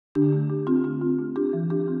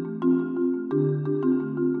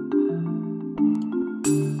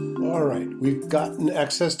We've gotten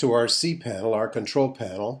access to our cPanel, our control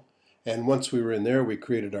panel, and once we were in there we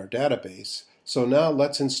created our database. So now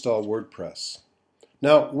let's install WordPress.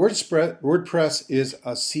 Now WordPress is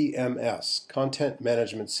a CMS, Content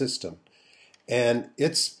Management System, and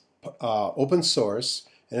it's open source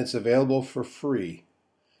and it's available for free.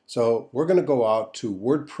 So we're going to go out to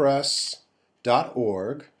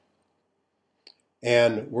WordPress.org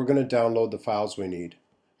and we're going to download the files we need.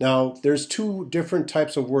 Now, there's two different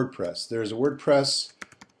types of WordPress. There's a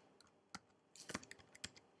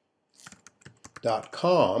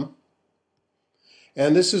WordPress.com,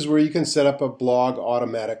 and this is where you can set up a blog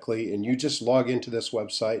automatically, and you just log into this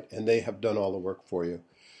website, and they have done all the work for you.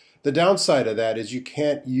 The downside of that is you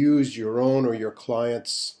can't use your own or your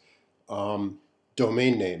client's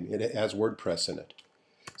domain name. It has WordPress in it.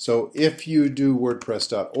 So if you do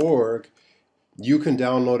WordPress.org, you can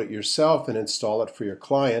download it yourself and install it for your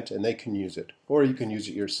client and they can use it, or you can use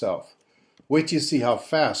it yourself. Wait till you see how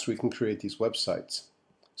fast we can create these websites.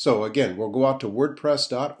 So again, we'll go out to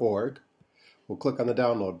WordPress.org, we'll click on the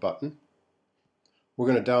download button. We're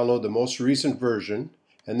going to download the most recent version,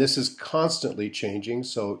 and this is constantly changing,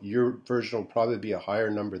 so your version will probably be a higher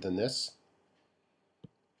number than this.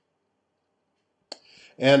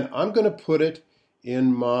 And I'm going to put it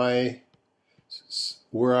in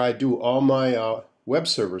where I do all my web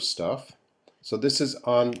server stuff. So this is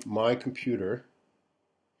on my computer.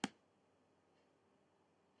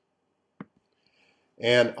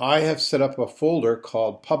 And I have set up a folder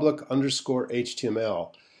called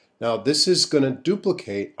public_HTML. Now this is going to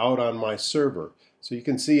duplicate out on my server. So you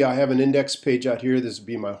can see I have an index page out here. This will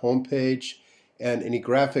be my home page. And any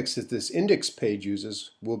graphics that this index page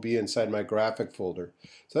uses will be inside my graphic folder.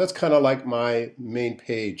 So that's kind of like my main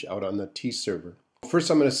page out on the T server. First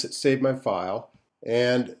I'm going to save my file,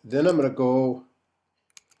 and then I'm going to go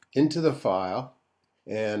into the file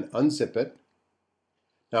and unzip it.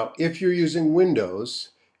 Now if you're using Windows,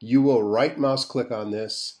 you will right mouse click on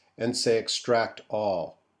this and say extract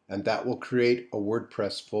all, and that will create a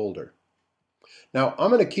WordPress folder. Now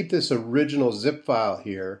I'm going to keep this original zip file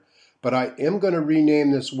here, but I am going to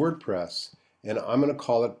rename this WordPress, and I'm going to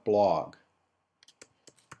call it blog.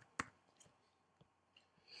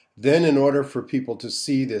 Then in order for people to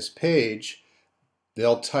see this page,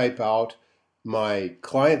 they'll type out my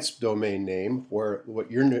client's domain name, where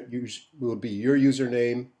what will be your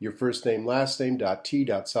username, your first name, last name,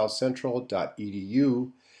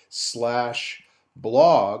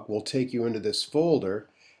 .t.southcentral.edu/blog will take you into this folder,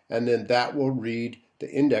 and then that will read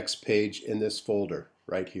the index page in this folder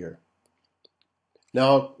right here.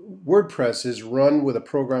 Now, WordPress is run with a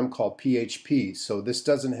program called PHP, so this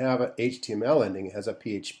doesn't have an HTML ending, it has a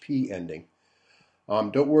PHP ending.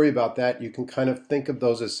 Don't worry about that. You can kind of think of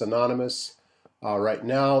those as synonymous. Right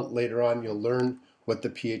now, later on, you'll learn what the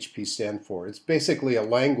PHP stand for. It's basically a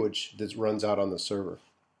language that runs out on the server.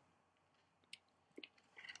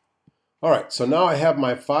 Alright, so now I have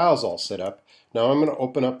my files all set up. Now I'm going to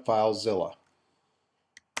open up FileZilla.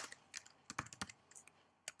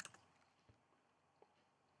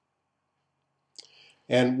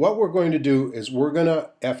 And what we're going to do is we're going to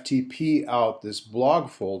FTP out this blog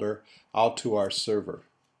folder out to our server.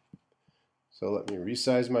 So let me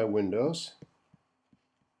resize my windows.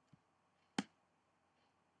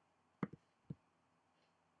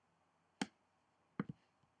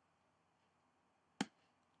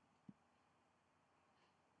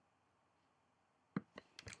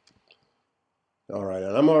 All right,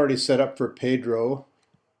 and I'm already set up for Pedro.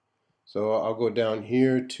 So I'll go down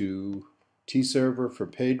here to T server for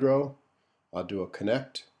Pedro. I'll do a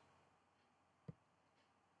connect.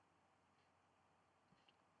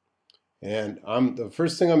 And the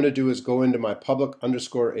first thing I'm going to do is go into my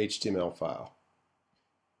public_HTML file.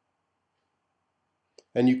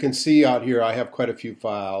 And you can see out here I have quite a few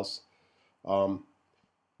files.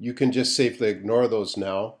 You can just safely ignore those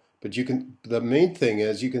now. But the main thing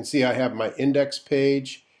is you can see I have my index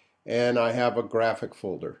page and I have a graphic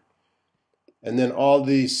folder. And then all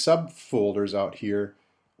these subfolders out here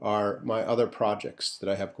are my other projects that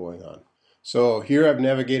I have going on. So here I've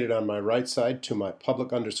navigated on my right side to my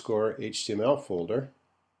public_HTML folder.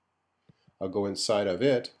 I'll go inside of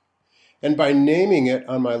it. And by naming it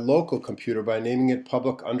on my local computer, by naming it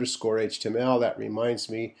public_HTML, that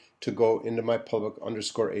reminds me to go into my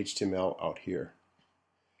public_HTML out here.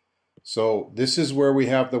 So this is where we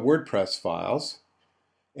have the WordPress files,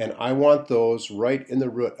 and I want those right in the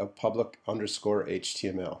root of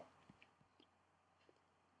public_HTML.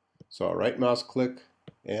 So I'll right mouse click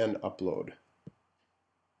and upload.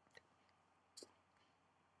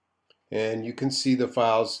 And you can see the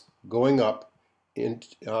files going up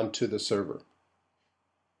onto the server.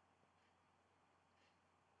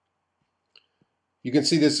 You can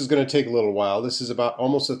see this is going to take a little while. This is about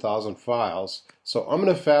almost 1,000 files. So I'm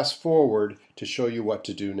going to fast forward to show you what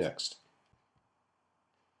to do next.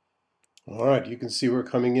 Alright, you can see we're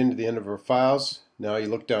coming into the end of our files. Now you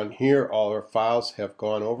look down here, all our files have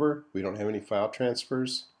gone over. We don't have any file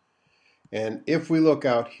transfers. And if we look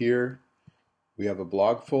out here, we have a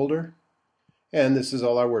blog folder, and this is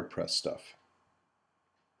all our WordPress stuff.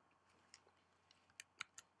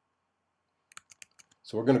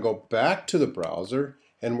 So we're going to go back to the browser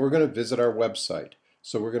and we're going to visit our website.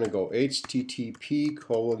 So we're going to go http://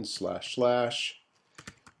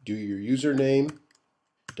 do your username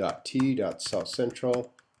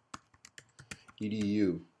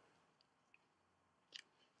 .t.southcentral.edu.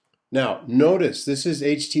 Now notice this is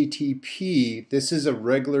HTTP. This is a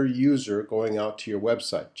regular user going out to your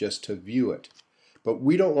website just to view it. But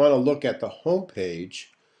we don't want to look at the home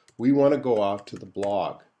page. We want to go out to the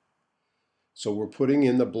blog. So we're putting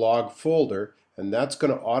in the blog folder, and that's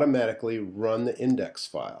going to automatically run the index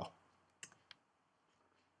file.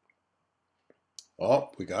 Oh,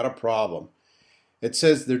 we got a problem. It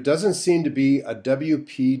says there doesn't seem to be a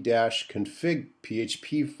wp-config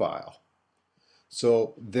PHP file.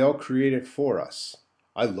 So they'll create it for us.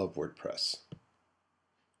 I love WordPress.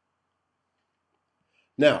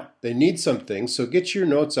 Now, they need something, so get your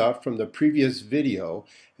notes out from the previous video,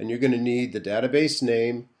 and you're going to need the database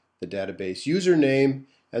name, the database username,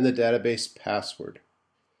 and the database password.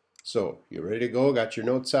 So, you ready to go? Got your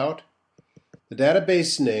notes out? The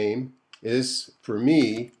database name is, for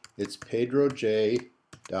me, it's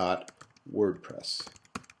pedroj.wordpress.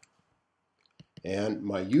 And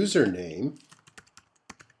my username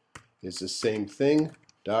is the same thing,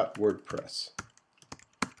 .wordpress.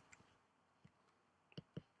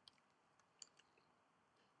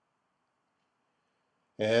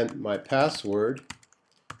 And my password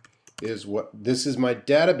is this is my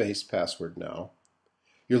database password now.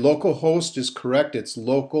 Your local host is correct. It's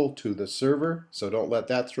local to the server, so don't let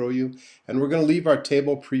that throw you. And we're going to leave our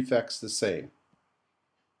table prefix the same.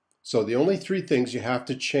 So the only three things you have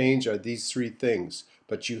to change are these three things,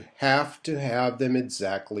 but you have to have them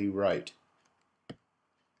exactly right.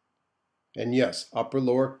 And yes, upper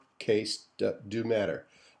lower case do matter.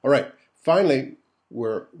 All right, finally,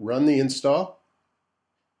 we're run the install,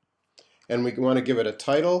 and we want to give it a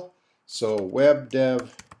title. So web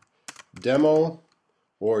dev demo,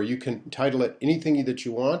 or you can title it anything that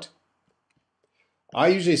you want. I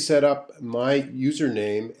usually set up my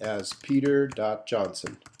username as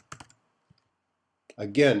peter.johnson.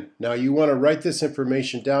 Again, now you want to write this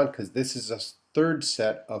information down because this is a third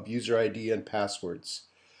set of user ID and passwords.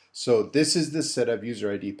 So this is the set of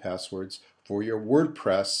user ID passwords for your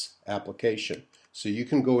WordPress application. So you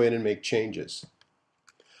can go in and make changes.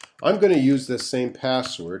 I'm going to use this same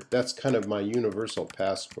password. That's kind of my universal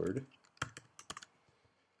password.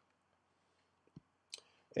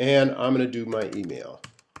 And I'm going to do my email.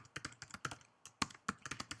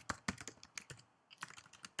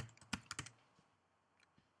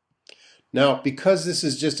 Now, because this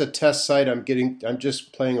is just a test site, I'm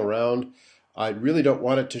just playing around. I really don't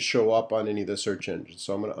want it to show up on any of the search engines,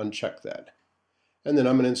 so I'm going to uncheck that. And then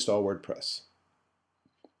I'm going to install WordPress.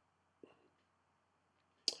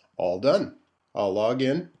 All done. I'll log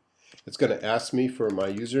in. It's going to ask me for my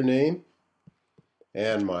username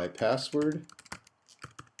and my password.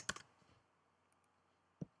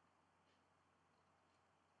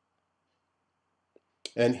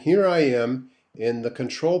 And here I am in the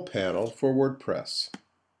control panel for WordPress.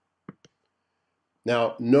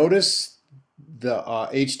 Now notice the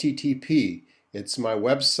HTTP. It's my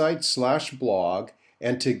website /blog,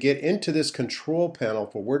 and to get into this control panel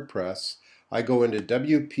for WordPress, I go into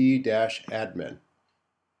wp-admin.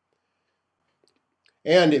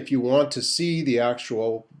 And if you want to see the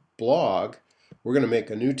actual blog, we're going to make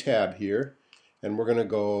a new tab here, and we're going to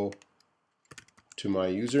go to my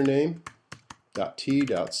username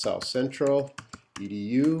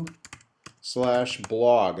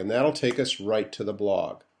 .t.southcentral.edu/blog, and that'll take us right to the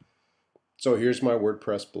blog. So here's my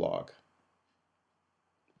WordPress blog.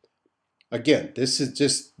 Again, this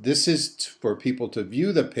is for people to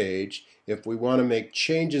view the page. If we want to make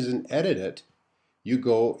changes and edit it, you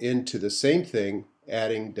go into the same thing,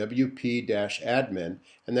 adding wp-admin,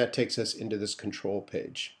 and that takes us into this control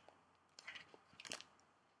page.